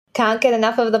Can't get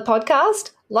enough of the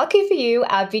podcast? Lucky for you,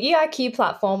 our Beauty IQ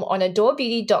platform on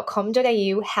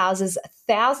adorebeauty.com.au houses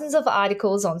thousands of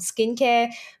articles on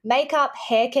skincare, makeup,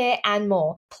 hair care, and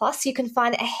more. Plus, you can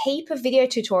find a heap of video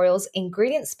tutorials,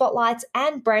 ingredient spotlights,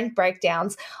 and brand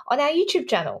breakdowns on our YouTube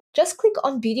channel. Just click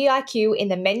on Beauty IQ in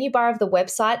the menu bar of the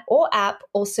website or app,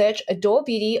 or search Adore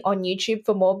Beauty on YouTube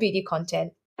for more beauty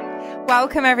content.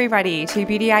 Welcome, everybody, to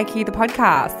Beauty IQ, the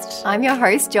podcast. I'm your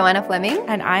host, Joanna Fleming.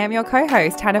 And I am your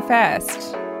co-host, Hannah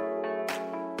First.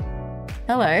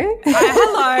 Hello.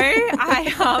 Hello.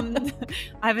 I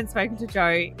haven't spoken to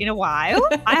Jo in a while.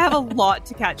 I have a lot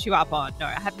to catch you up on. No,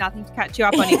 I have nothing to catch you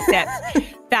up on except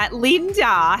that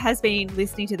Linda has been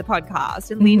listening to the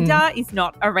podcast, and Linda is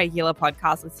not a regular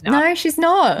podcast listener. No, she's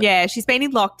not. Yeah, she's been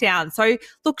in lockdown. So,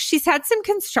 look, she's had some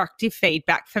constructive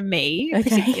feedback from me,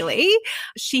 particularly.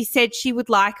 She said she would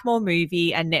like more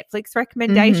movie and Netflix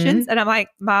recommendations. And I'm like,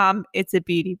 Mom, it's a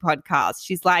beauty podcast.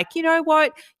 She's like, you know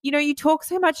what? You know, you talk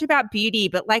so much about beauty,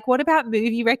 but like, what about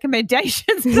movie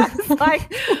recommendations? And I was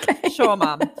like, sure,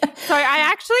 Mum. So I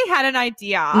actually had an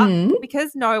idea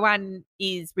because no one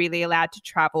is really allowed to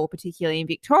travel, particularly in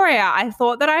Victoria. I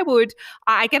thought that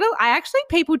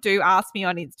people do ask me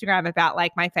on Instagram about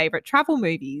like my favorite travel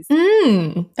movies.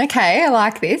 Okay, I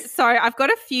like this. So I've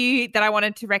got a few that I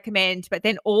wanted to recommend, but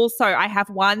then also I have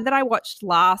one that I watched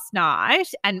last night,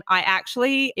 and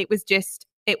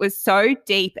it was so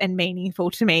deep and meaningful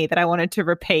to me that I wanted to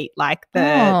repeat like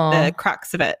the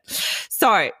crux of it.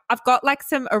 So I've got like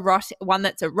one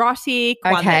that's erotic,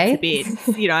 one that's a bit, I'll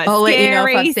scary. let you know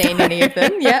if I've seen any of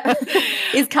them. Yeah.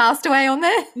 Is Castaway on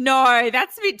there? No,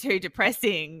 that's a bit too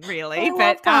depressing, really. I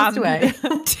love Castaway.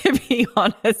 To be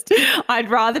honest, I'd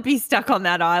rather be stuck on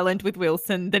that island with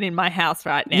Wilson than in my house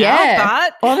right now. Yeah,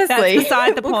 but honestly, that's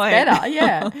beside the point. Better,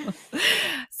 yeah.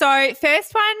 So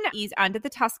first one is Under the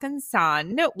Tuscan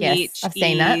Sun, which I've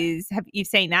seen that. You've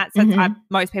seen that? So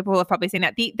most people have probably seen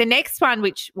that. The next one,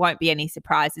 which won't be any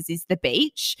surprises, is The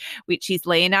Beach, which is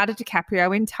Leonardo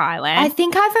DiCaprio in Thailand. I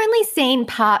think I've only seen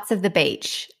parts of The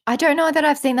Beach. I don't know that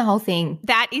I've seen the whole thing.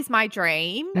 That is my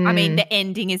dream. I mean, the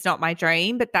ending is not my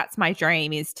dream, but that's my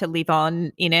dream, is to live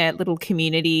on in a little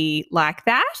community like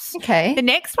that. Okay. The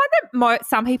next one that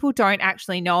some people don't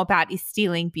actually know about is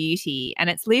Stealing Beauty, and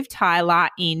it's Liv Tyler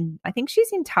I think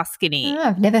she's in Tuscany. Oh,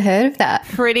 I've never heard of that.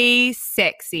 Pretty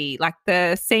sexy. Like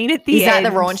the scene at the end. Is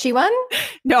that the raunchy one?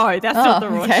 No, that's not the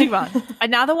raunchy one.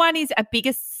 Another one is A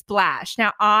Biggest Splash.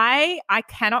 Now, I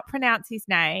cannot pronounce his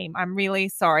name. I'm really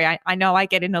sorry. I know I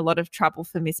get in a lot of trouble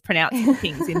for mispronouncing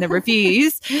things in the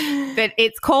reviews, but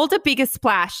it's called A Bigger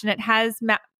Splash, and it has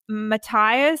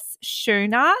Matthias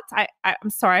Schoenaerts. I'm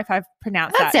sorry if I've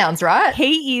pronounced that. That sounds right.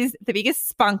 He is the biggest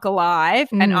spunk alive,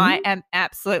 and I am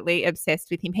absolutely obsessed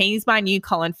with him. He's my new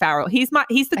Colin Farrell. He's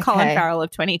the Colin Farrell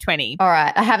of 2020. All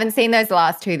right. I haven't seen those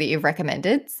last two that you've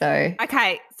recommended, so.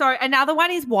 Okay. So another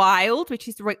one is Wild, which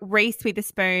is Reese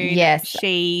Witherspoon. Yes.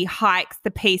 She hikes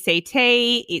the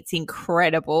PCT. It's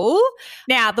incredible.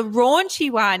 Now, the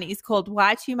raunchy one is called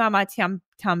Why Tu Mama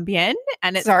Tambien,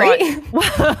 and it's Sorry?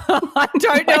 I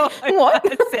don't know What?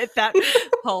 I said that.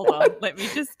 Hold on. Let me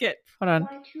just hold on.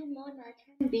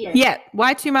 Yeah,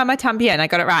 Why Tu Mama Tambien. I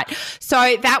got it right.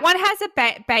 So that one has a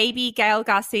baby, Gail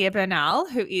Garcia Bernal,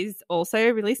 who is also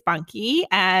really spunky,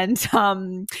 and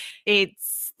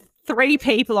it's 3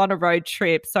 people on a road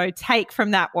trip. So take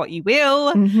from that what you will.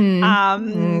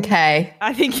 Okay.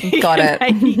 I think you got it.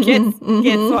 Maybe guess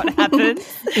what happens.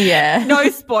 Yeah. No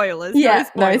spoilers. Yeah,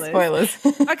 no no spoilers.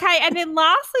 Okay. And then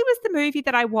lastly was the movie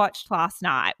that I watched last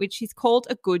night, which is called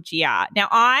A Good Year. Now,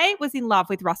 I was in love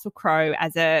with Russell Crowe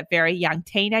as a very young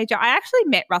teenager. I actually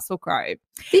met Russell Crowe.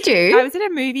 Did you? I was at a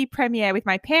movie premiere with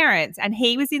my parents, and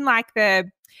he was in like the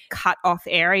cut off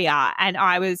area, and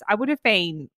I would have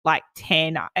been like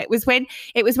 10. It was when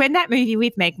that movie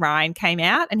with Meg Ryan came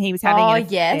out, and he was having an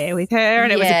affair with her,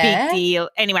 and it was a big deal.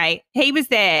 Anyway, he was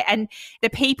there, and the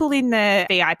people in the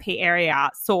VIP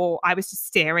area saw I was just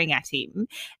staring at him,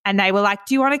 and they were like,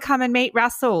 "Do you want to come and meet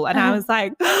Russell?" And I was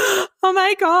like, "Oh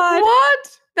my God,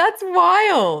 what? That's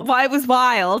wild." Well, it was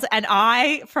wild. And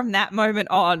I, from that moment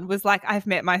on, was like, I've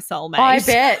met my soulmate. I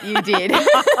bet you did.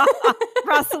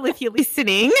 Russell, if you're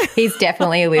listening. He's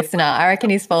definitely a listener. I reckon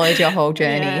he's followed your whole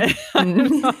journey. Yeah.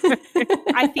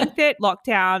 I think that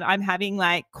lockdown, I'm having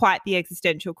like quite the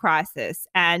existential crisis.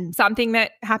 And something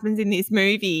that happens in this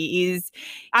movie is,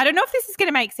 I don't know if this is going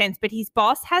to make sense, but his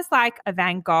boss has like a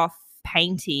Van Gogh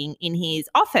painting in his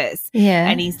office. Yeah.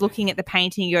 And he's looking at the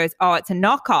painting and goes, "Oh, it's a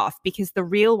knockoff because the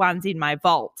real one's in my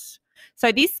vault."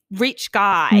 So this rich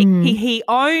guy, he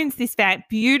owns this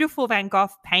beautiful Van Gogh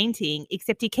painting,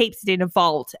 except he keeps it in a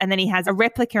vault and then he has a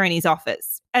replica in his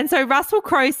office. And so Russell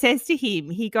Crowe says to him,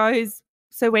 he goes,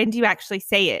 so when do you actually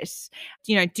see it?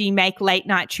 Do you make late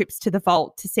night trips to the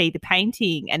vault to see the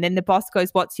painting? And then the boss goes,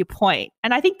 what's your point?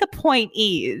 And I think the point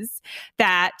is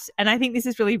that, and I think this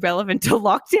is really relevant to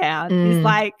lockdown, is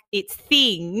like it's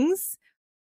things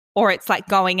or it's like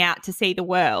going out to see the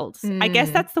world. I guess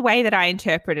that's the way that I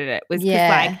interpreted it was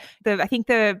like I think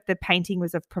the painting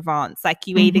was of Provence. Like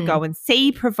you either go and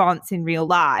see Provence in real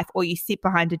life or you sit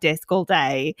behind a desk all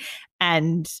day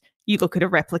and you look at a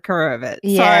replica of it.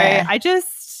 Yeah. So I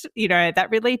just, that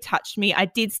really touched me. I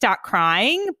did start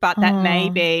crying, but that may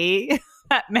be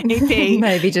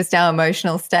maybe just our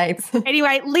emotional states.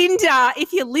 Anyway, Linda,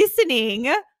 if you're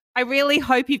listening, I really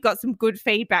hope you've got some good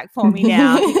feedback for me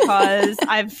now because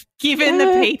I've given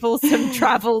the people some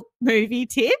travel movie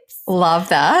tips. Love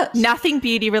that. Nothing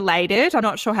beauty related. I'm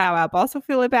not sure how our boss will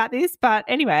feel about this, but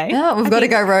anyway. No, we've got to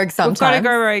go rogue sometimes. We've got to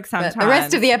go rogue sometimes. But the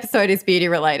rest of the episode is beauty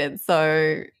related.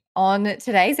 So on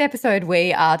today's episode,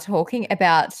 we are talking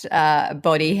about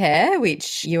body hair,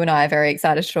 which you and I are very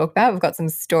excited to talk about. We've got some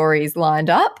stories lined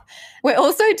up. We're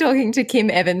also talking to Kim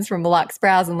Evans from Luxe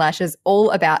Brows and Lashes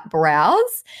all about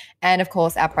brows and, of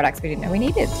course, our products we didn't know we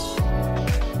needed.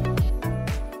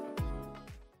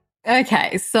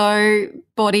 Okay, so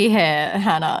body hair,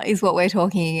 Hannah, is what we're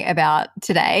talking about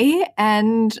today.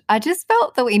 And I just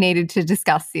felt that we needed to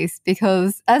discuss this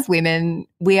because as women,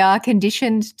 we are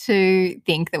conditioned to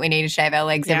think that we need to shave our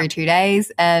legs every 2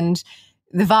 days. And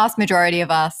the vast majority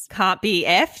of us can't be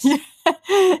effed.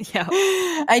 Yeah.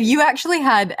 And you actually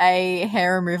had a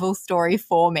hair removal story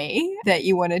for me that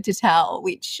you wanted to tell,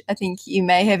 which I think you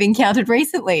may have encountered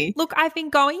recently. Look, I've been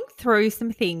going through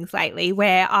some things lately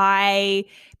where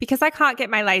because I can't get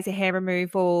my laser hair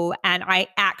removal and I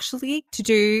actually, to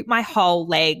do my whole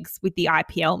legs with the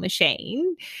IPL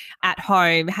machine at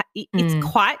home, it's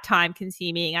quite time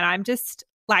consuming and I'm just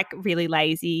like really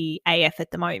lazy AF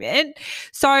at the moment.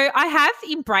 So I have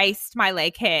embraced my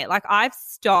leg hair. Like I've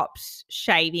stopped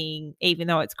shaving even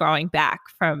though it's growing back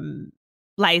from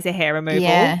laser hair removal.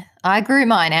 Yeah, I grew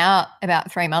mine out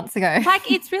about 3 months ago. Like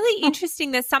it's really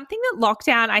interesting. There's something that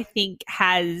lockdown I think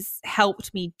has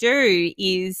helped me do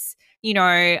is,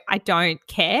 I don't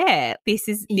care. This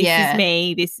is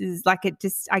me. This is like it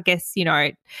just, I guess,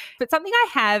 but something I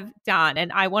have done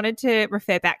and I wanted to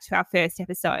refer back to our first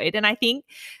episode. And I think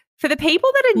for the people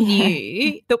that are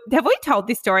new, have we told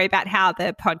this story about how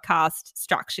the podcast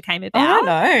structure came about? Oh,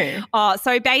 no. Oh,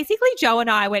 so basically Joe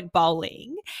and I went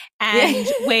bowling and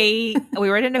we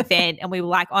were at an event and we were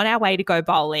like on our way to go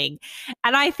bowling.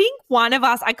 And I think one of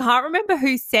us, I can't remember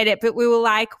who said it, but we were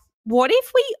like, what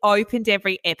if we opened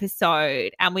every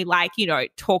episode and we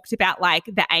talked about like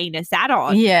the anus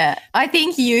add-on? Yeah. I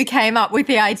think you came up with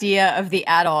the idea of the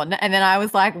add-on and then I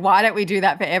was like, why don't we do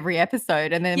that for every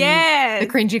episode? And then the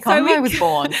cringy convo was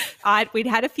born. We'd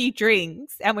had a few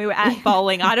drinks and we were at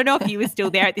bowling. I don't know if you were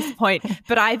still there at this point,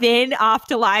 but I then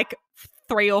after like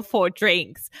 3 or 4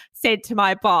 drinks said to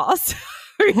my boss,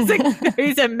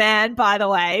 who's a man, by the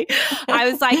way. I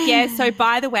was like, so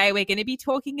by the way, we're going to be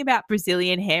talking about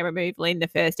Brazilian hair removal in the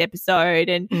first episode.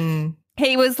 And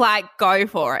he was like, go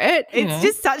for it. It's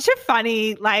just such a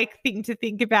funny thing to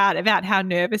think about how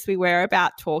nervous we were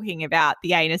about talking about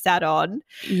the anus add-on.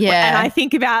 Yeah. And I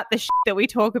think about the shit that we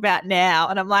talk about now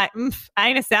and I'm like,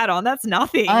 anus add-on, that's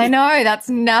nothing. I know, that's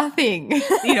nothing.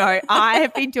 I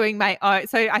have been doing my own.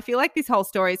 So I feel like this whole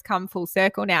story has come full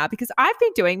circle now because I've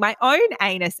been doing my own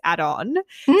anus add-on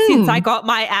since I got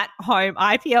my at-home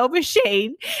IPL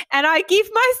machine and I give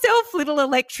myself little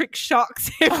electric shocks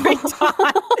every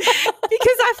time.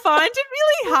 Because I find it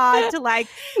really hard to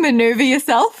maneuver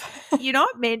yourself. You're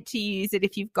not meant to use it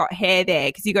if you've got hair there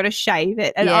because you've got to shave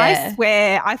it. And I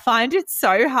swear I find it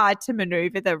so hard to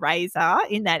maneuver the razor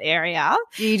in that area.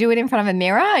 Do you do it in front of a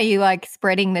mirror? Are you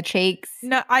spreading the cheeks?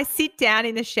 No, I sit down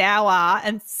in the shower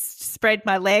and spread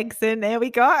my legs and there we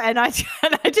go. And I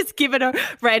just give it a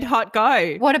red hot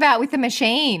go. What about with the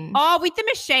machine? Oh, with the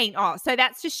machine. Oh, so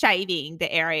that's just shaving the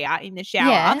area in the shower.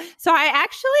 Yeah. So I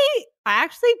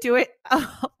actually do it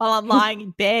while I'm lying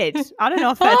in bed. I don't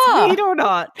know if that's weird or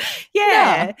not.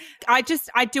 Yeah. I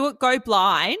do it go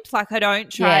blind. I don't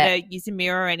try to use a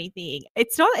mirror or anything.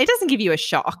 It doesn't give you a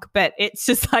shock, but it's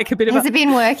just a bit of Has it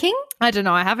been working? I don't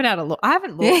know. I haven't had a look. I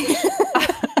haven't looked.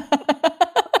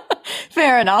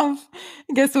 Fair enough.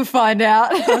 I guess we'll find out.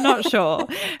 I'm not sure.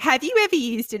 Have you ever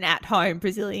used an at-home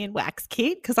Brazilian wax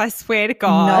kit? Because I swear to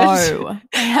God. No,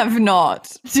 I have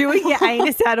not. Doing your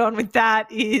anus add-on with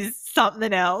that is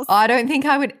something else. I don't think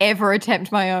I would ever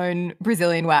attempt my own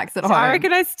Brazilian wax at home. I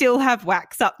reckon I still have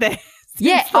wax up there.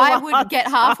 Yeah, I would get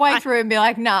halfway through and be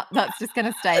like, nah, that's just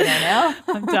going to stay there now.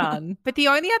 I'm done. But the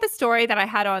only other story that I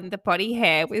had on the body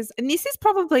hair was, and this is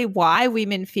probably why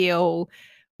women feel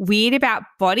weird about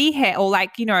body hair, or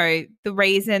like, you know, the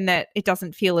reason that it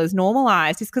doesn't feel as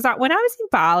normalized is because when I was in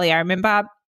Bali, I remember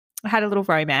I had a little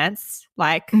romance,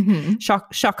 like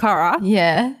shock horror.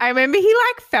 Yeah. I remember he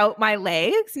like felt my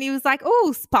legs and he was like,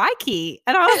 oh, spiky.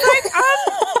 And I was like,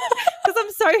 because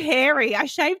I'm so hairy. I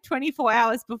shaved 24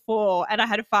 hours before and I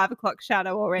had a 5 o'clock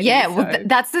shadow already. Yeah, well,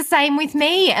 that's the same with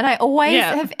me. And I always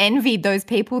have envied those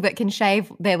people that can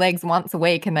shave their legs once a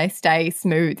week and they stay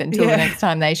smooth until the next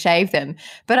time they shave them.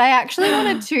 But I actually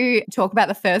wanted to talk about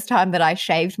the first time that I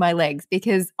shaved my legs,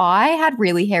 because I had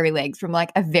really hairy legs from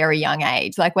like a very young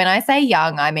age. Like when I say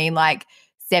young, I mean like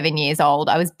 7 years old.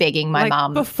 I was begging my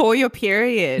mum. Before your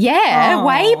period? Yeah,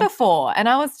 way before. And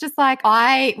I was just like,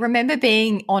 I remember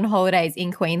being on holidays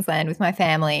in Queensland with my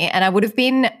family, and I would have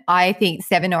been, I think,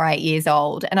 7 or 8 years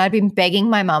old. And I'd been begging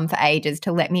my mum for ages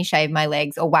to let me shave my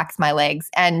legs or wax my legs.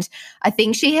 And I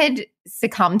think she had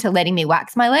succumbed to letting me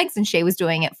wax my legs and she was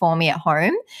doing it for me at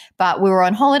home. But we were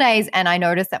on holidays and I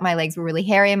noticed that my legs were really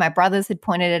hairy and my brothers had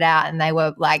pointed it out and they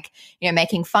were like, you know,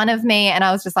 making fun of me. And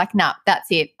I was just like, nah, that's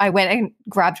it. I went and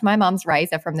grabbed my mum's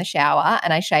razor from the shower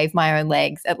and I shaved my own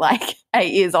legs at like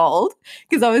 8 years old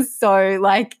because I was so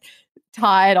like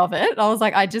tired of it. I was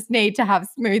like, I just need to have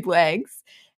smooth legs.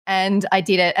 And I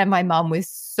did it, and my mum was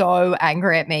so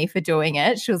angry at me for doing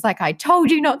it. She was like, I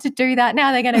told you not to do that.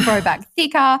 Now they're going to grow back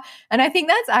thicker. And I think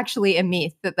that's actually a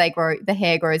myth that the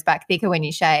hair grows back thicker when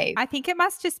you shave. I think it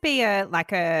must just be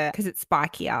because it's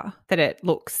spikier, that it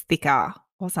looks thicker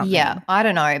or something. Yeah, I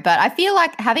don't know. But I feel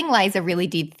like having laser really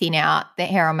did thin out the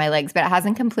hair on my legs, but it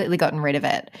hasn't completely gotten rid of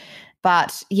it.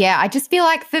 But yeah, I just feel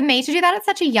like for me to do that at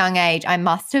such a young age, I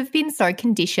must have been so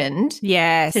conditioned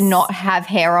to not have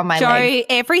hair on my legs.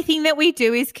 Everything that we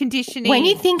do is conditioning. When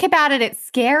you think about it, it's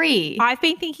scary. I've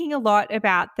been thinking a lot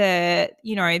about the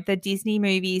Disney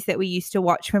movies that we used to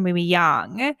watch when we were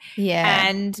young. Yeah.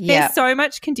 And there's so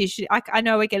much conditioning. I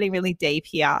know we're getting really deep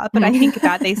here, but I think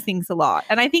about these things a lot.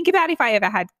 And I think about if I ever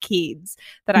had kids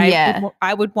that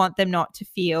I would want them not to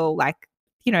feel like,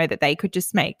 you know, that they could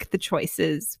just make the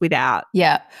choices without.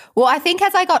 Yeah. Well, I think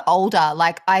as I got older,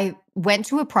 like I went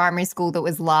to a primary school that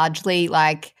was largely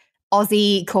like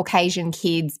Aussie Caucasian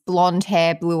kids, blonde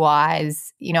hair, blue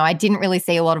eyes. You know, I didn't really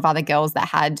see a lot of other girls that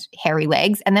had hairy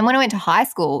legs. And then when I went to high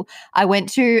school, I went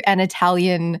to an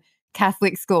Italian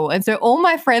Catholic school. And so all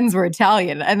my friends were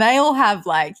Italian and they all have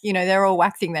like, you know, they're all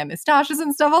waxing their moustaches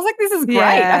and stuff. I was like, this is great.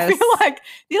 Yes. I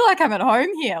feel like I'm at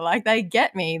home here. Like they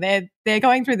get me. They're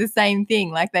going through the same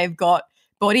thing. Like they've got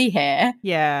body hair.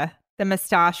 Yeah. The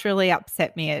moustache really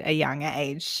upset me at a young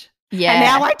age. Yeah. And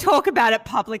now I talk about it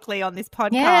publicly on this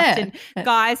podcast and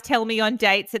guys tell me on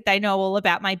dates that they know all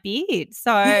about my beard.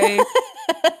 So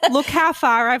look how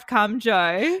far I've come,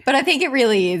 Jo. But I think it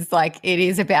really is like it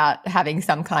is about having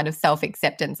some kind of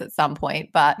self-acceptance at some point.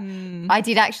 But I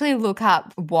did actually look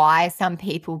up why some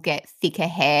people get thicker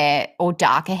hair or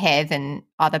darker hair than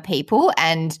other people,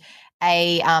 and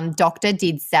a doctor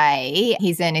did say,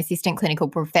 he's an assistant clinical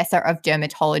professor of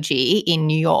dermatology in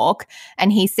New York,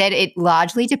 and he said it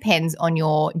largely depends on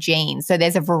your genes. So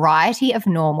there's a variety of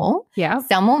normal. Yeah.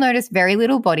 Some will notice very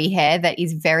little body hair that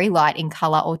is very light in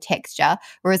color or texture,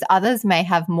 whereas others may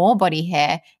have more body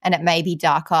hair and it may be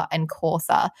darker and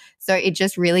coarser. So it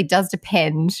just really does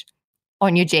depend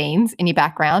on your genes and your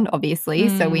background, obviously.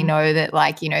 So we know that,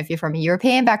 like, you know, if you're from a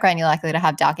European background, you're likely to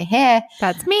have darker hair.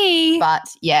 That's me. But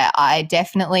yeah, I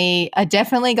definitely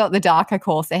got the darker,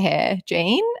 coarser hair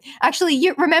gene. Actually,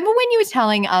 you remember when you were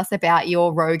telling us about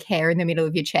your rogue hair in the middle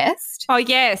of your chest? Oh,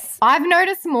 yes. I've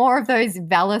noticed more of those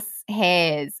vellus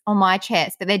hairs on my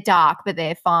chest, but they're dark, but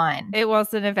they're fine. It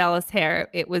wasn't a vellus hair.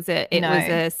 It was a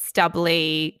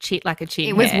stubbly, like a chin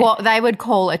hair. It was what they would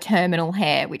call a terminal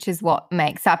hair, which is what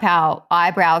makes up our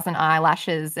eyebrows and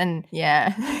eyelashes. And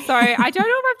yeah. So I don't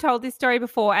know if I've told this story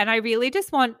before, and I really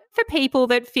just want for people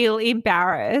that feel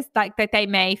embarrassed, like that they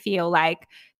may feel like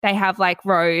they have like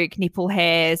rogue nipple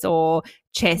hairs or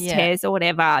chest hairs or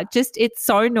whatever. Just it's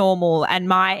so normal. And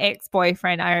my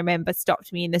ex-boyfriend, I remember,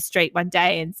 stopped me in the street one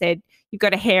day and said, you've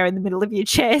got a hair in the middle of your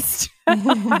chest. And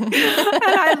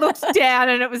I looked down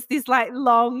and it was this like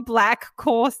long black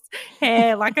coarse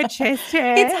hair, like a chest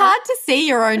hair. It's hard to see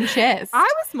your own chest. I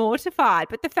was mortified,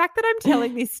 but the fact that I'm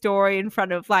telling this story in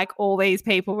front of like all these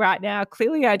people right now,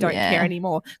 clearly I don't care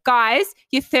anymore. Guys,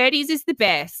 your 30s is the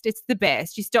best. It's the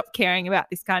best. You stop caring about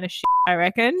this kind of shit, I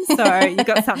reckon. So you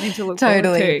got something to look forward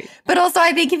to. But also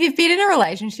I think if you've been in a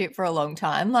relationship for a long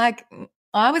time, like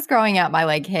I was growing out my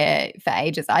leg hair for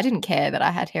ages. I didn't care that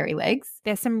I had hairy legs.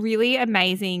 There's some really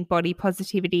amazing body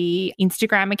positivity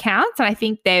Instagram accounts, and I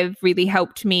think they've really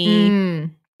helped me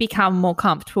become more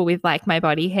comfortable with like my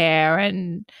body hair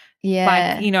and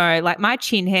like, you know, like my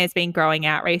chin hair's been growing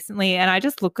out recently and I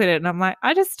just look at it and I'm like,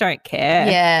 I just don't care.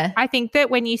 Yeah. I think that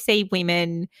when you see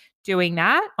women doing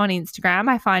that on Instagram,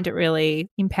 I find it really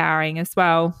empowering as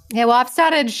well. Yeah, well, I've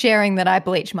started sharing that I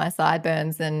bleach my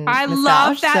sideburns and I moustache,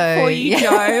 love that for you, Jo.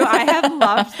 I have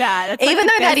loved that. It's even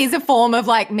though that is a form of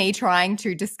like me trying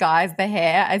to disguise the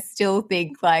hair, I still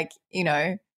think like, you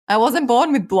know, I wasn't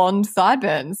born with blonde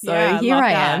sideburns. So here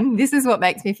I am. This is what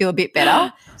makes me feel a bit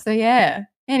better. So yeah.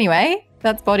 Anyway,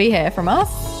 that's body hair from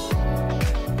us.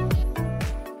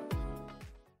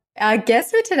 Our guest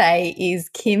for today is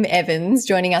Kim Evans,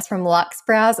 joining us from Luxe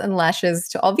Brows and Lashes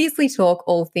to obviously talk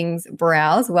all things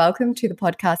brows. Welcome to the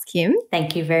podcast, Kim.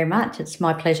 Thank you very much. It's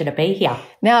my pleasure to be here.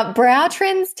 Now, brow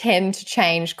trends tend to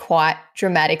change quite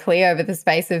dramatically over the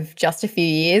space of just a few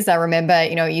years. I remember,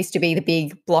 you know, it used to be the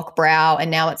big block brow and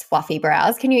now it's fluffy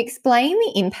brows. Can you explain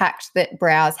the impact that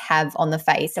brows have on the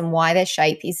face and why their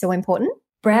shape is so important?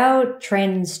 Brow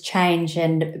trends change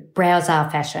and brows are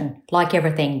fashion. Like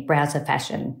everything, brows are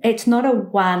fashion. It's not a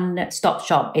one-stop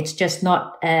shop. It's just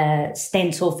not a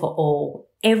stencil for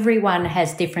all. Everyone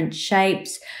has different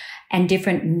shapes and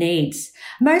different needs.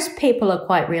 Most people are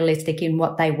quite realistic in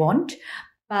what they want,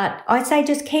 but I say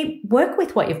just work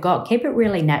with what you've got. Keep it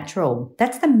really natural.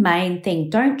 That's the main thing.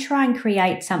 Don't try and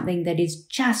create something that is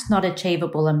just not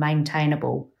achievable and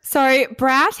maintainable. So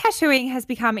brow tattooing has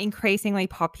become increasingly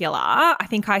popular. I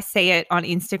think I see it on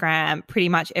Instagram pretty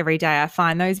much every day. I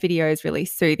find those videos really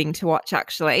soothing to watch,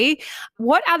 actually.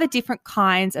 What are the different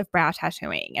kinds of brow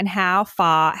tattooing and how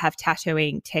far have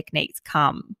tattooing techniques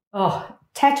come? Oh,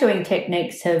 tattooing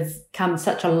techniques have come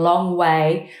such a long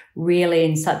way, really,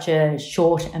 in such a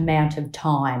short amount of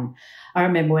time. I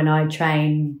remember when I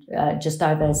trained just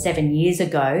over 7 years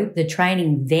ago, the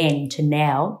training then to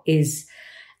now is,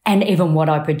 and even what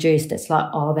I produced, it's like,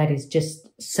 oh, that is just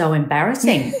so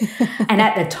embarrassing. And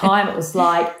at the time, it was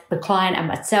like the client and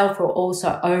myself were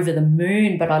also over the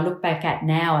moon. But I look back at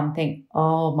now and think,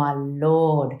 oh, my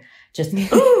Lord, just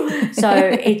ooh. So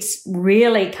it's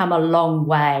really come a long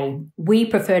way. We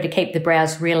prefer to keep the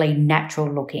brows really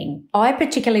natural looking. I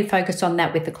particularly focus on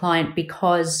that with the client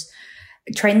because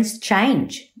trends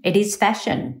change. It is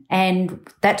fashion. And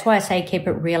that's why I say keep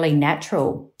it really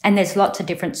natural. And there's lots of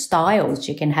different styles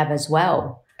you can have as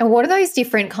well. And what are those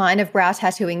different kind of brow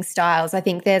tattooing styles? I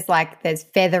think there's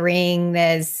feathering,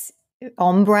 there's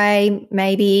ombre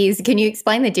maybe. Can you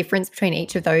explain the difference between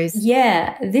each of those?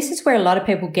 Yeah, this is where a lot of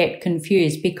people get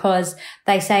confused because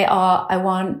they say, oh, I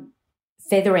want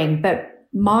feathering, but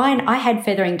mine, I had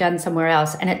feathering done somewhere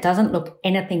else and it doesn't look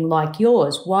anything like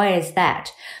yours. Why is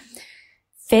that?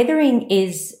 Feathering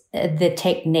is the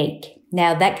technique.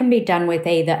 Now, that can be done with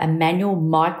either a manual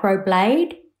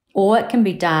microblade or it can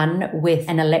be done with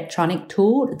an electronic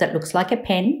tool that looks like a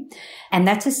pen. And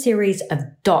that's a series of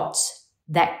dots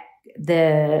that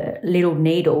the little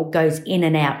needle goes in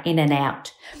and out, in and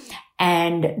out.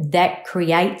 And that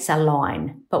creates a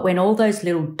line. But when all those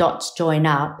little dots join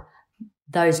up,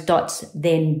 those dots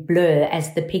then blur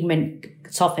as the pigment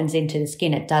softens into the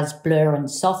skin. It does blur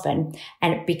and soften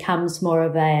and it becomes more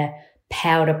of a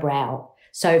powder brow.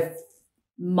 So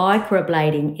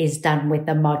microblading is done with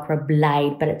a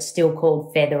microblade, but it's still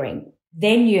called feathering.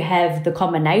 Then you have the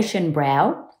combination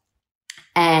brow,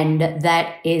 and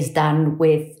that is done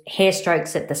with hair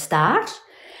strokes at the start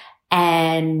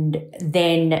and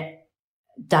then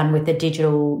done with a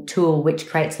digital tool which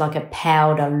creates like a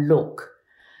powder look.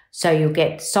 So you'll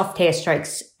get soft hair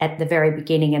strokes at the very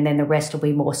beginning and then the rest will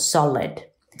be more solid.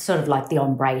 Sort of like the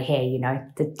ombre hair, you know,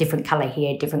 the different colour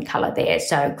here, different colour there.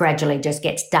 So it gradually just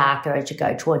gets darker as you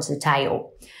go towards the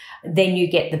tail. Then you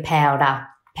get the powder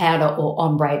or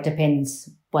ombre, it depends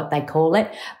what they call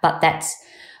it, but that's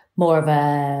more of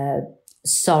a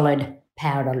solid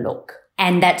powder look.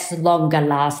 And that's longer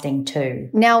lasting too.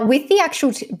 Now, with the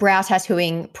actual brow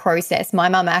tattooing process, my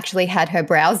mum actually had her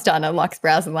brows done at Luxe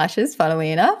Brows and Lashes, funnily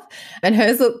enough, and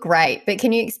hers look great. But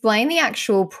can you explain the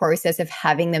actual process of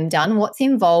having them done? What's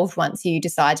involved once you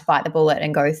decide to bite the bullet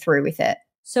and go through with it?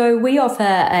 So we offer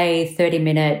a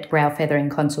 30-minute brow feathering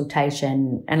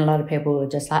consultation, and a lot of people are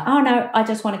just like, oh no, I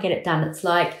just want to get it done. It's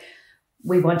like,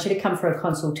 we want you to come for a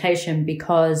consultation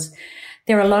because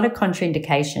there are a lot of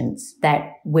contraindications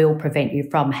that will prevent you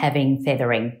from having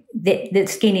feathering. The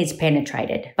skin is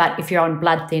penetrated, but if you're on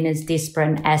blood thinners,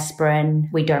 Disprin, aspirin,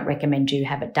 we don't recommend you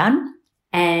have it done.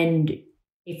 And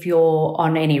if you're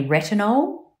on any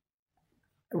retinol,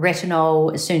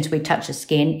 as soon as we touch the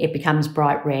skin, it becomes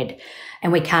bright red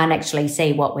and we can't actually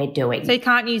see what we're doing. So you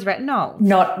can't use retinol?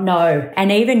 No.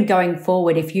 And even going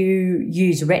forward, if you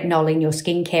use retinol in your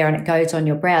skincare and it goes on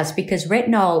your brows, because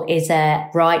retinol is a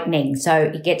brightening, so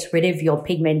it gets rid of your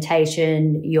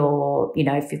pigmentation,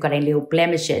 if you've got any little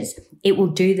blemishes, it will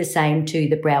do the same to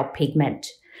the brow pigment.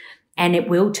 And it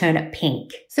will turn it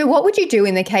pink. So what would you do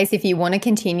in the case if you want to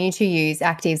continue to use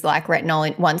actives like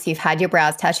retinol once you've had your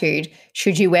brows tattooed?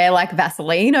 Should you wear like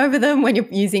Vaseline over them when you're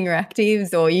using your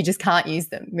actives, or you just can't use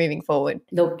them moving forward?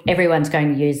 Look, everyone's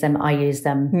going to use them. I use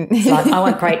them. It's like, I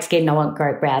want great skin, I want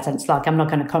great brows. And it's like, I'm not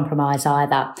going to compromise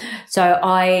either. So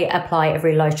I apply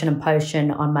every lotion and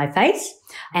potion on my face.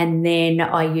 And then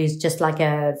I use just like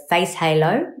a face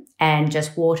halo and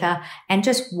just water and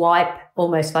just wipe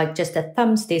almost like just a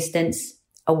thumb's distance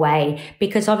away.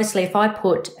 Because obviously if I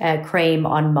put a cream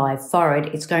on my forehead,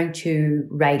 it's going to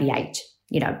radiate,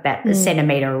 about a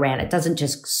centimetre around. It doesn't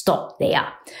just stop there.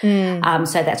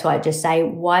 So that's why I just say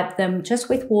wipe them just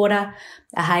with water,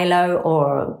 a halo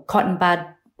or cotton bud,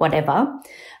 whatever,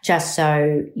 just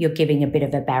so you're giving a bit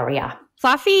of a barrier.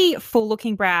 Fluffy,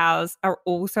 full-looking brows are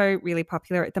also really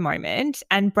popular at the moment,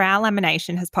 and brow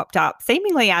lamination has popped up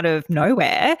seemingly out of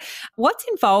nowhere. What's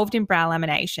involved in brow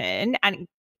lamination, and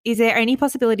is there any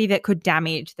possibility that could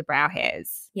damage the brow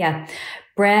hairs? Yeah.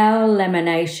 Brow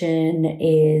lamination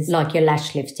is like your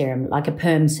lash lift serum, like a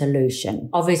perm solution.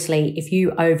 Obviously, if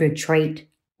you over-treat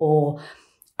or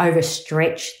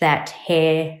overstretch that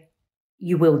hair,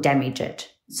 you will damage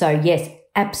it. So, yes,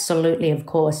 absolutely, of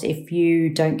course, if you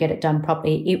don't get it done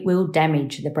properly, it will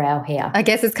damage the brow hair. I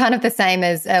guess it's kind of the same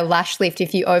as a lash lift.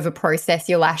 If you over-process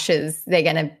your lashes, they're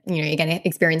going to, you're going to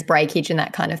experience breakage and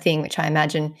that kind of thing, which I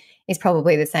imagine is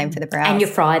probably the same for the brows. And you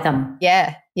fry them.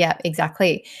 Yeah,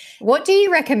 exactly. What do you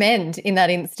recommend in that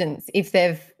instance if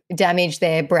they've damaged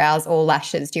their brows or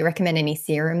lashes? Do you recommend any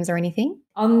serums or anything?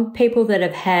 On people that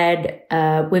have had,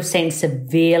 we've seen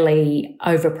severely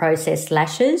over-processed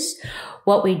lashes,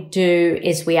 what we do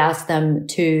is we ask them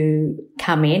to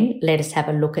come in, let us have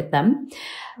a look at them.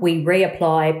 We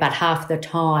reapply, but half the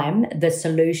time, the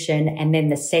solution and then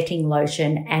the setting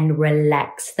lotion and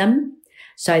relax them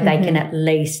so they can at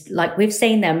least, like we've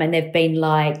seen them and they've been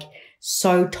like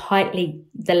so tightly,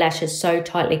 the lashes so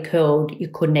tightly curled, you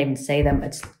couldn't even see them.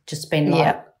 It's just been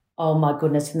like, oh my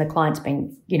goodness. And the client's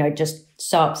been, just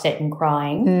so upset and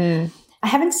crying. I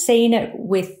haven't seen it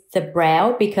with the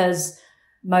brow because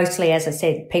mostly, as I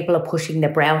said, people are pushing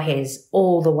their brow hairs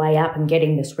all the way up and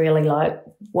getting this really like,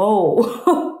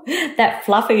 whoa, that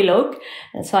fluffy look.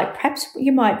 And it's like perhaps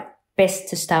you might best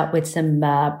to start with some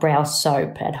brow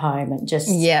soap at home and just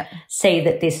see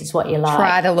that this is what you like.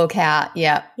 Try to look out,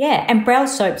 Yeah, and brow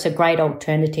soap's a great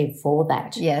alternative for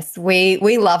that. Yes, we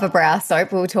love a brow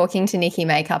soap. We were talking to Nikki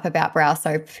Makeup about brow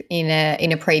soap in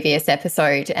a previous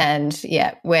episode, and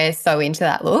we're so into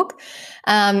that look.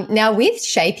 Now, with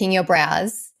shaping your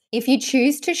brows, if you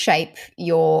choose to shape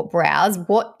your brows,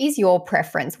 what is your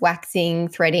preference? Waxing,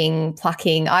 threading,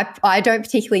 plucking? I don't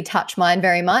particularly touch mine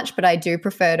very much, but I do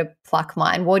prefer to pluck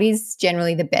mine. What is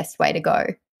generally the best way to go?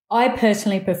 I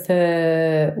personally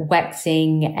prefer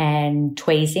waxing and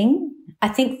tweezing. I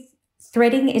think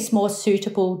threading is more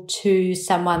suitable to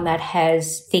someone that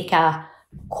has thicker,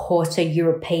 coarser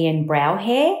European brow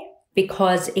hair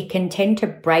because it can tend to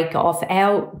break off.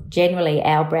 Generally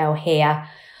our brow hair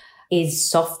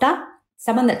is softer.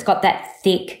 Someone that's got that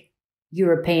thick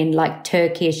European, like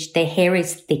Turkish, their hair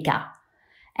is thicker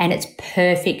and it's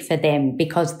perfect for them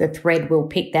because the thread will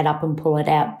pick that up and pull it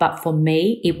out. But for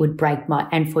me, it would break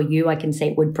and for you, I can see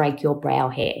it would break your brow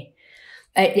hair.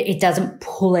 It doesn't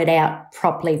pull it out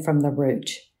properly from the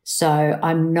root. So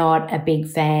I'm not a big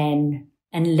fan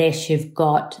unless you've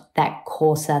got that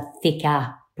coarser,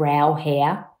 thicker brow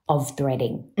hair of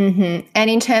threading. And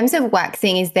in terms of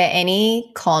waxing, is there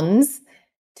any cons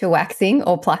to waxing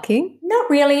or plucking? Not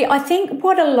really. I think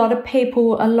what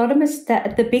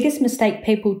the biggest mistake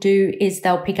people do is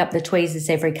they'll pick up the tweezers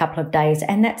every couple of days,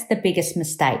 and that's the biggest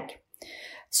mistake.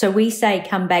 So we say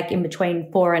come back in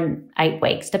between 4 and 8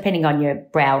 weeks, depending on your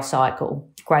brow cycle,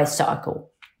 growth cycle.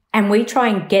 And we try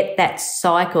and get that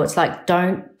cycle. It's like,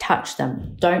 don't touch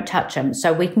them.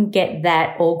 So we can get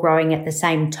that all growing at the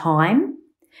same time.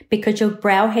 because your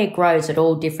brow hair grows at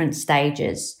all different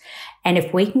stages. And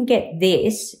if we can get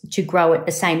this to grow at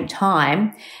the same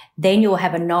time, then you'll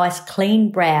have a nice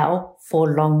clean brow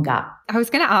for longer. I was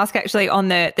going to ask actually on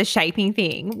the shaping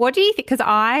thing. What do you think? Because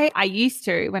I used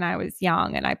to when I was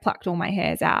young and I plucked all my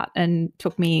hairs out and it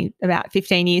took me about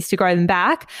 15 years to grow them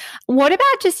back. What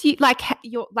about just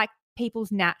your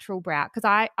people's natural brow?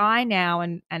 Because I now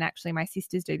and actually my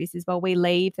sisters do this as well. We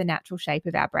leave the natural shape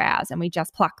of our brows and we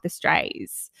just pluck the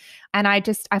strays. And I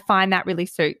find that really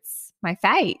suits my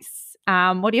face.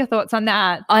 What are your thoughts on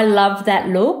that? I love that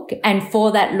look. And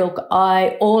for that look,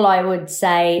 all I would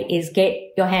say is get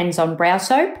your hands on brow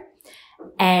soap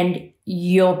and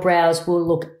your brows will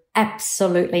look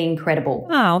absolutely incredible.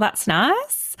 Oh, that's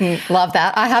nice. Love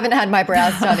that. I haven't had my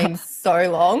brows done in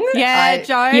so long. Yeah,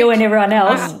 Joe. You and everyone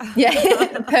else.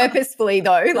 Yeah, purposefully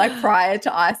though, like prior to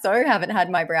ISO, haven't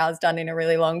had my brows done in a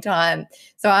really long time.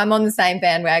 So I'm on the same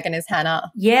bandwagon as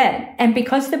Hannah. Yeah, and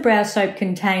because the brow soap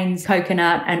contains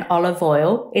coconut and olive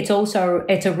oil, it's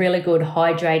a really good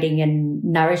hydrating and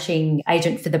nourishing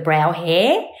agent for the brow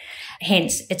hair.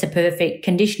 Hence, it's a perfect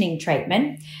conditioning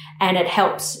treatment and it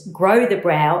helps grow the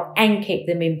brow and keep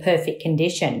them in perfect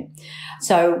condition.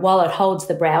 So while it holds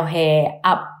the brow hair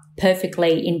up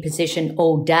perfectly in position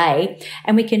all day,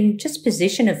 and we can just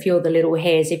position a few of the little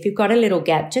hairs. If you've got a little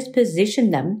gap, just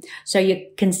position them so you're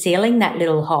concealing that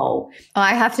little hole.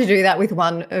 I have to do that with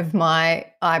one of my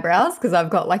eyebrows because I've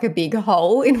got like a big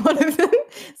hole in one of them.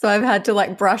 So I've had to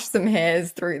like brush some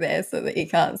hairs through there so that you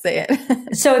can't see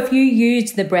it. So if you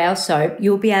use the brow soap,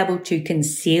 you'll be able to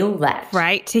conceal that.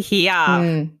 Great to hear.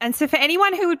 And so for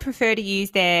anyone who would prefer to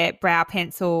use their brow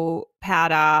pencil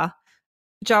powder,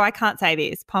 Joe, I can't say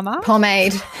this,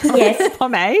 Pomade. Yes.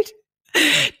 Pomade.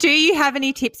 Do you have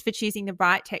any tips for choosing the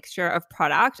right texture of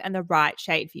product and the right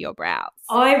shade for your brows?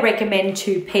 I recommend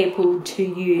to people to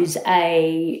use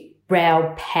a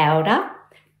brow powder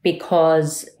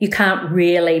because you can't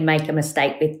really make a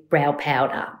mistake with brow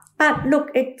powder. But look,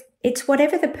 it's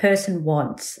whatever the person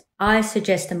wants. I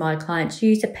suggest to my clients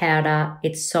use a powder.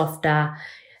 It's softer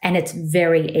and it's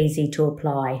very easy to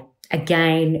apply.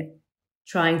 Again,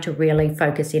 trying to really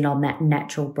focus in on that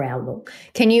natural brow look.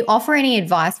 Can you offer any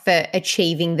advice for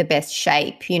achieving the best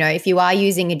shape? You know, if you are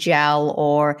using a gel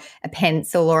or a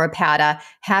pencil or a powder,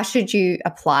 how should you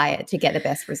apply it to get the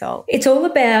best result? It's all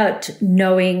about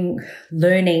knowing,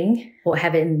 learning, or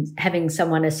having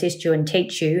someone assist you and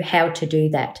teach you how to do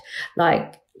that.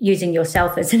 Like using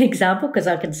yourself as an example, because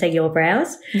I can see your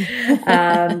brows,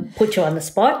 put you on the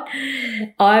spot.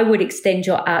 I would extend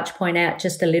your arch point out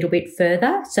just a little bit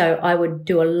further. So I would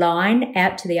do a line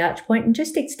out to the arch point and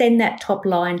just extend that top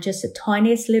line just the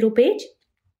tiniest little bit.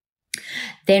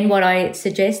 Then what I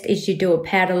suggest is you do a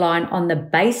powder line on the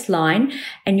base line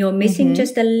and you're missing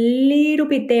just a little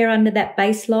bit there under that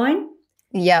base line.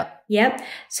 Yep.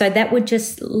 So that would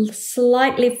just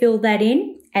slightly fill that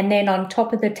in. And then on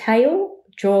top of the tail,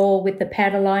 draw with the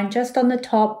powder line just on the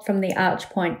top from the arch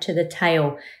point to the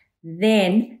tail.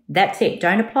 Then that's it.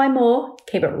 Don't apply more.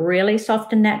 Keep it really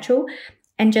soft and natural.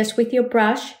 And just with your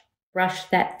brush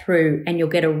that through and you'll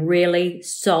get a really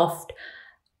soft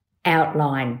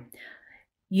outline.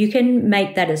 You can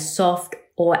make that as soft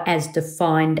or as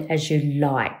defined as you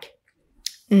like.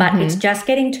 But it's just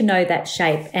getting to know that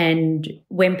shape. And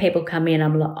when people come in,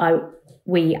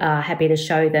 we are happy to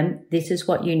show them this is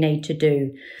what you need to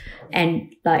do.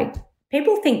 And like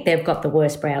people think they've got the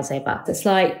worst brows ever. It's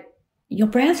like your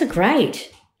brows are great.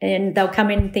 And they'll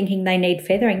come in thinking they need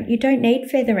feathering. You don't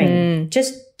need feathering.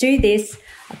 Just do this,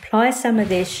 apply some of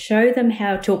this, show them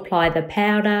how to apply the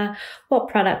powder, what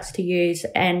products to use,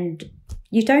 and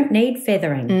you don't need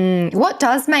feathering. What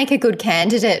does make a good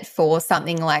candidate for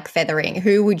something like feathering?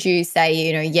 Who would you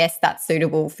say, yes, that's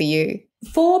suitable for you?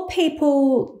 For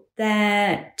people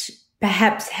that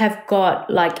perhaps have got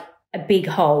like a big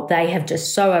hole, they have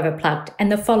just so overplucked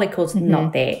and the follicle's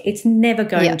not there. It's never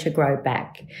going to grow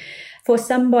back. For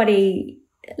somebody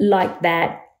like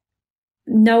that,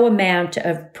 no amount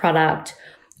of product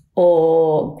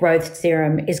or growth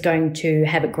serum is going to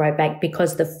have it grow back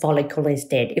because the follicle is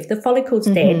dead. If the follicle's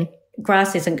dead,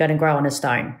 grass isn't going to grow on a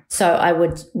stone. So I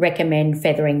would recommend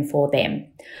feathering for them.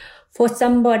 For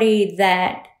somebody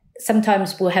that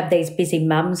sometimes we'll have these busy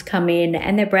mums come in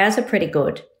and their brows are pretty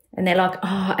good. And they're like,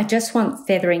 oh, I just want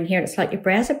feathering here. And it's like, your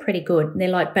brows are pretty good. And they're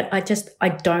like, but I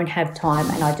don't have time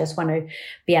and I just want to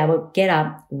be able to get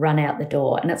up, run out the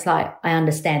door. And it's like, I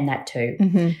understand that too.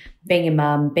 Being a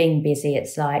mum, being busy,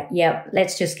 it's like,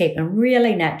 let's just keep them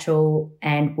really natural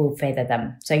and we'll feather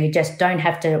them. So you just don't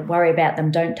have to worry about them.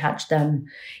 Don't touch them.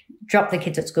 Drop the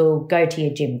kids at school, go to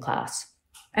your gym class.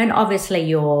 And obviously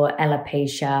your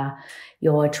alopecia,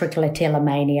 your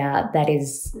trichotillomania, that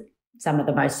is some of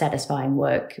the most satisfying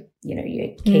work. You know,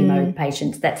 your chemo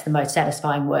patients, that's the most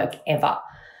satisfying work ever.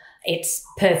 It's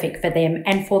perfect for them.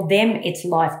 And for them, it's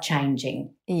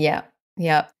life-changing. Yeah,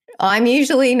 yeah. I'm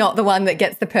usually not the one that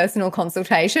gets the personal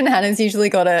consultation. Hannah's usually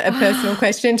got a personal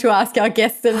question to ask our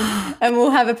guests and we'll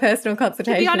have a personal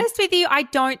consultation. To be honest with you, I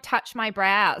don't touch my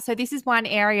brows. So this is one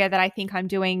area that I think I'm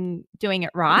doing it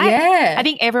right. Yeah. I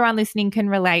think everyone listening can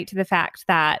relate to the fact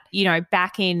that, you know,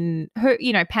 back in,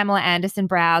 Pamela Anderson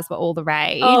brows were all the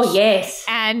rage. Oh, yes.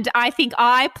 And I think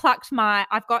I've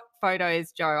got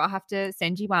photos, Joe, I'll have to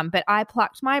send you one, but I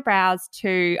plucked my brows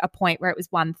to a point where it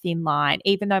was one thin line,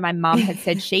 even though my mum had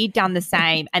said she'd done the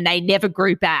same and they never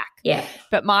grew back. Yeah.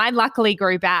 But mine luckily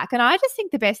grew back. And I just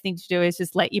think the best thing to do is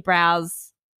just let your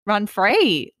brows run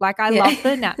free. Like I love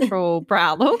the natural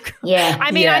brow look. Yeah.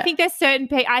 I mean, I think there's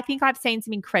I think I've seen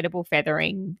some incredible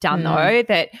feathering done though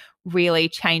that really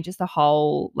changes the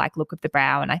whole like look of the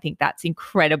brow. And I think that's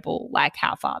incredible, like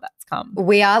how far that's come.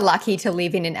 We are lucky to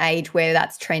live in an age where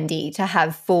that's trendy to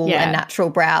have full and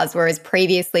natural brows, whereas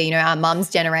previously, you know, our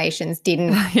mum's generations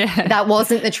didn't, that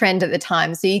wasn't the trend at the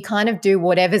time. So you kind of do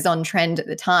whatever's on trend at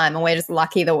the time. And we're just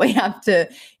lucky that we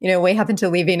happen to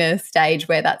live in a stage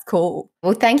where that's cool.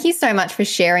 Well, thank you so much for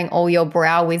sharing all your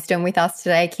brow wisdom with us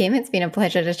today, Kim. It's been a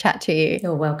pleasure to chat to you.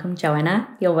 You're welcome, Joanna.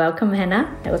 You're welcome,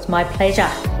 Hannah. It was my pleasure.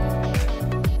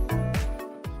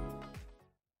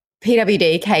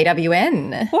 PWD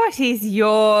KWN. What is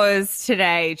yours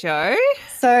today, Joe?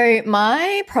 So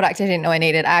my product I didn't know I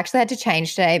needed, I actually had to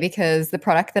change today because the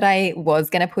product that I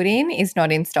was going to put in is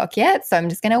not in stock yet. So I'm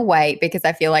just going to wait because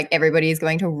I feel like everybody is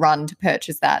going to run to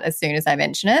purchase that as soon as I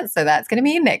mention it. So that's going to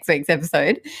be in next week's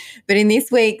episode. But in this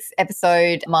week's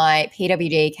episode, my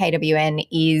PWD KWN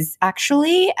is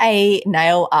actually a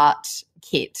nail art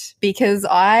kit because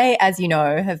I, as you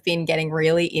know, have been getting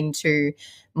really into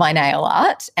my nail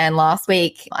art. And last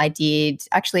week I did,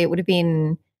 actually it would have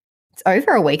been, it's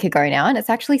over a week ago now and it's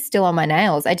actually still on my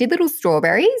nails. I did little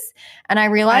strawberries and I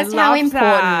realized how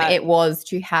important it was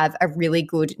to have a really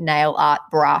good nail art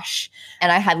brush. And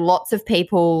I had lots of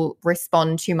people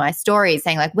respond to my stories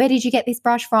saying like, where did you get this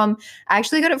brush from? I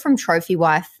actually got it from Trophy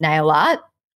Wife Nail Art.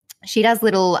 She does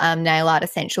little nail art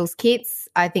essentials kits.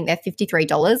 I think they're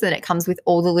 $53 and it comes with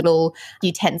all the little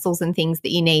utensils and things that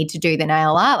you need to do the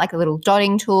nail art, like the little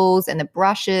dotting tools and the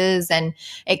brushes. And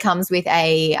it comes with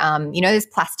a, those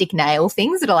plastic nail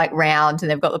things that are like round and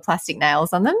they've got the plastic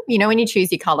nails on them. You know, when you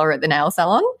choose your color at the nail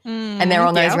salon and they're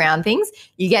on those round things,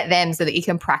 you get them so that you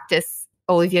can practice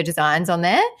all of your designs on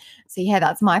there. So yeah,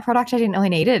 that's my product I didn't know I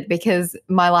needed because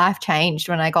my life changed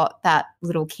when I got that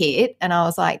little kit and I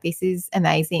was like, this is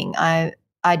amazing. I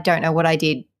don't know what I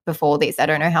did before this. I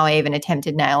don't know how I even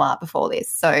attempted nail art before this.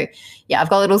 So yeah, I've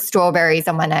got little strawberries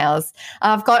on my nails.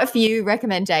 I've got a few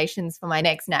recommendations for my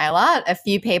next nail art. A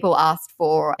few people asked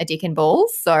for a dick and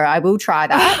balls, so I will try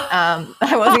that.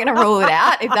 I wasn't going to rule it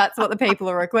out. If that's what the people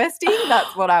are requesting,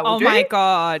 that's what I will do. Oh my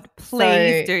God,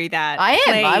 please do that. I am.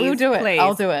 Please, I will do it. Please.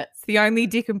 I'll do it. It's the only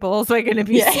dick and balls we're going to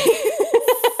be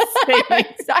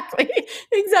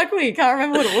Exactly. Can't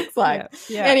remember what it looks like.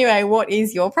 Yeah. Anyway, what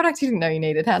is your product you didn't know you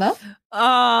needed, Hannah?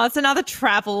 Oh, it's another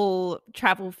travel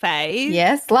phase.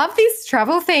 Yes, love this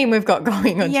travel theme we've got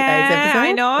going on today's episode.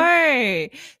 I know.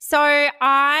 So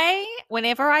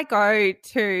whenever I go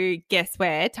to guess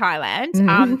where,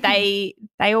 Thailand,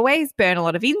 they always burn a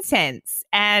lot of incense,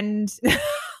 and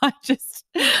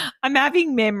I'm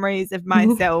having memories of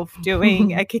myself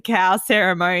doing a cacao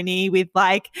ceremony with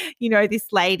this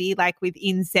lady with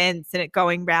incense and it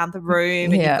going round the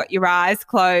room and you've got your eyes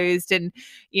closed and,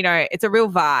 it's a real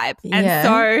vibe. And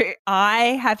so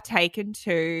I have taken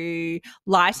to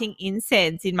lighting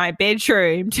incense in my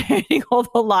bedroom, turning all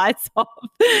the lights off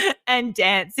and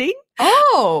dancing.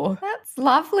 Oh, that's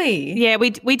lovely. Yeah, we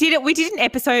did it. We did an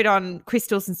episode on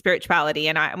crystals and spirituality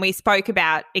and we spoke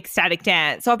about ecstatic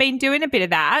dance. So I've been doing a bit of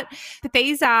that. But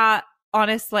these are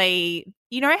honestly,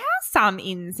 you know how some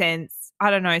incense, I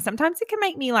don't know, sometimes it can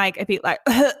make me a bit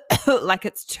like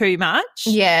it's too much.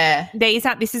 Yeah.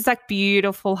 This is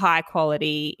beautiful high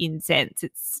quality incense.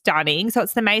 It's stunning. So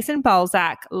it's the Mason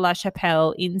Balzac La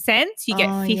Chapelle incense. You get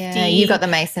 50. Yeah. You got the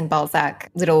Mason Balzac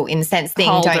little incense thing,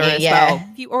 holder don't you? As well.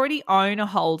 If you already own a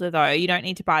holder though, you don't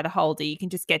need to buy the holder. You can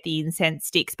just get the incense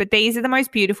sticks. But these are the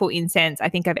most beautiful incense I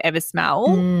think I've ever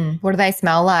smelled. What do they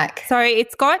smell like? So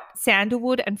it's got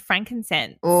sandalwood and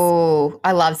frankincense. Oh,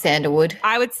 I love sandalwood.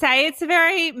 I would say it's a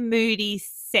very moody,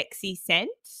 sexy scent.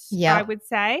 Yeah, I would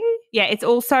say. Yeah, it's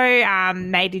also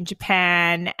made in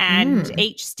Japan and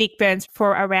each stick burns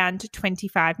for around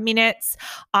 25 minutes.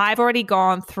 I've already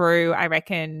gone through, I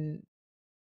reckon,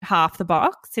 half the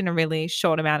box in a really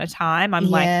short amount of time. I'm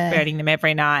like burning them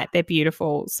every night. They're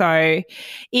beautiful. So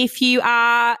if you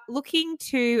are looking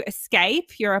to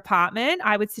escape your apartment,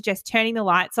 I would suggest turning the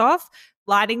lights off,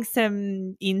 lighting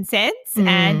some incense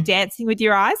and dancing with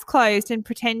your eyes closed and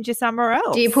pretend you're somewhere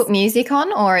else. Do you put music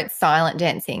on or it's silent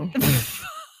dancing?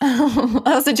 That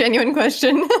was a genuine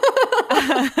question.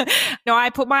 No, I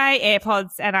put my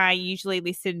AirPods and I usually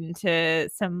listen to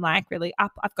some like really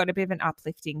I've got a bit of an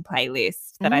uplifting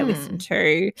playlist that I listen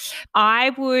to. I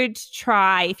would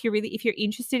try, if you're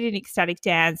interested in ecstatic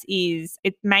dance,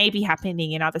 it may be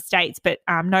happening in other states, but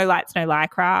No Lights, No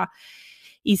Lycra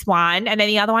is one. And then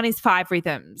the other one is 5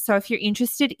 Rhythms. So if you're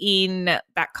interested in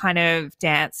that kind of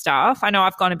dance stuff, I know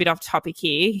I've gone a bit off topic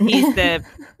here.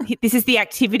 This is the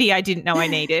activity I didn't know I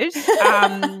needed.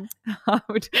 I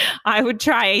would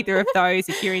try either of those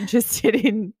if you're interested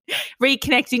in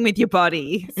reconnecting with your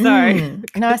body. So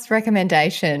nice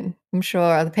recommendation. I'm sure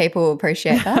other people will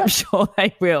appreciate that. I'm sure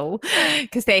they will,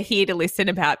 because they're here to listen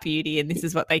about beauty and this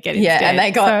is what they get instead. Yeah, and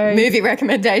they got movie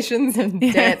recommendations and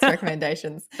dance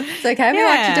recommendations. It's okay. We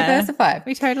like to diversify.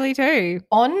 We totally do.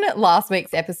 On last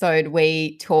week's episode,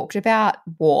 we talked about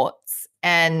warts.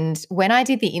 And when I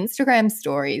did the Instagram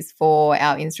stories for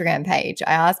our Instagram page,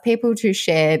 I asked people to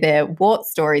share their wart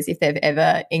stories if they've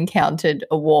ever encountered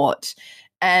a wart.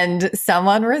 And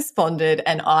someone responded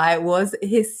and I was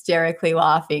hysterically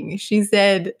laughing. She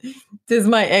said, "Does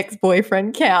my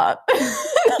ex-boyfriend count?"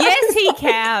 Yes, he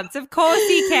counts. Of course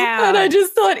he counts. And I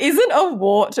just thought, isn't a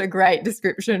wart a great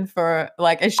description for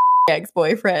like a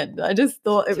ex-boyfriend? I just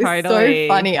thought it was so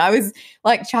funny. I was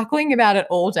like chuckling about it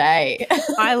all day.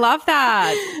 I love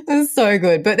that. It was so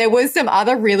good. But there was some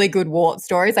other really good wart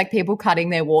stories, like people cutting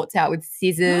their warts out with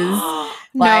scissors.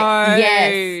 No.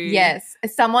 Yes.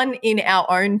 Someone in our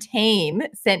own team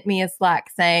sent me a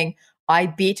Slack saying, "I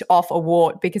bit off a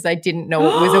wart because I didn't know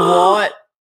it was a wart."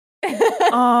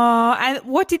 Oh, and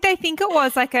what did they think it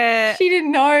was? Like she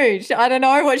didn't know. I don't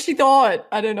know what she thought.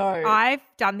 I don't know. I've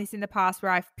done this in the past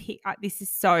where I've picked, this is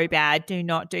so bad. Do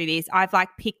not do this. I've like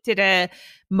picked at a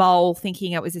mole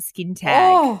thinking it was a skin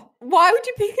tag. Oh, why would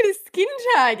you pick at a skin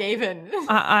tag even?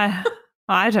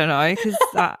 I don't know,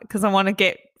 because I want to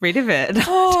get rid of it.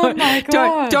 Oh my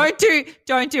God. Don't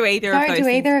do either of those things. Don't do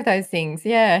either of those things.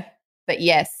 Yeah. But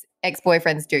yes,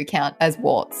 ex-boyfriends do count as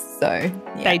warts. So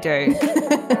yeah. They do.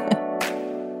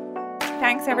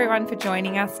 Thanks everyone for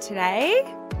joining us today.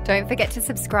 Don't forget to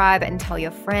subscribe and tell your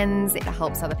friends. It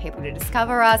helps other people to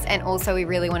discover us. And also we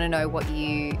really want to know what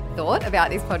you thought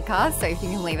about this podcast. So if you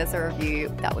can leave us a review,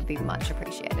 that would be much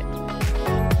appreciated.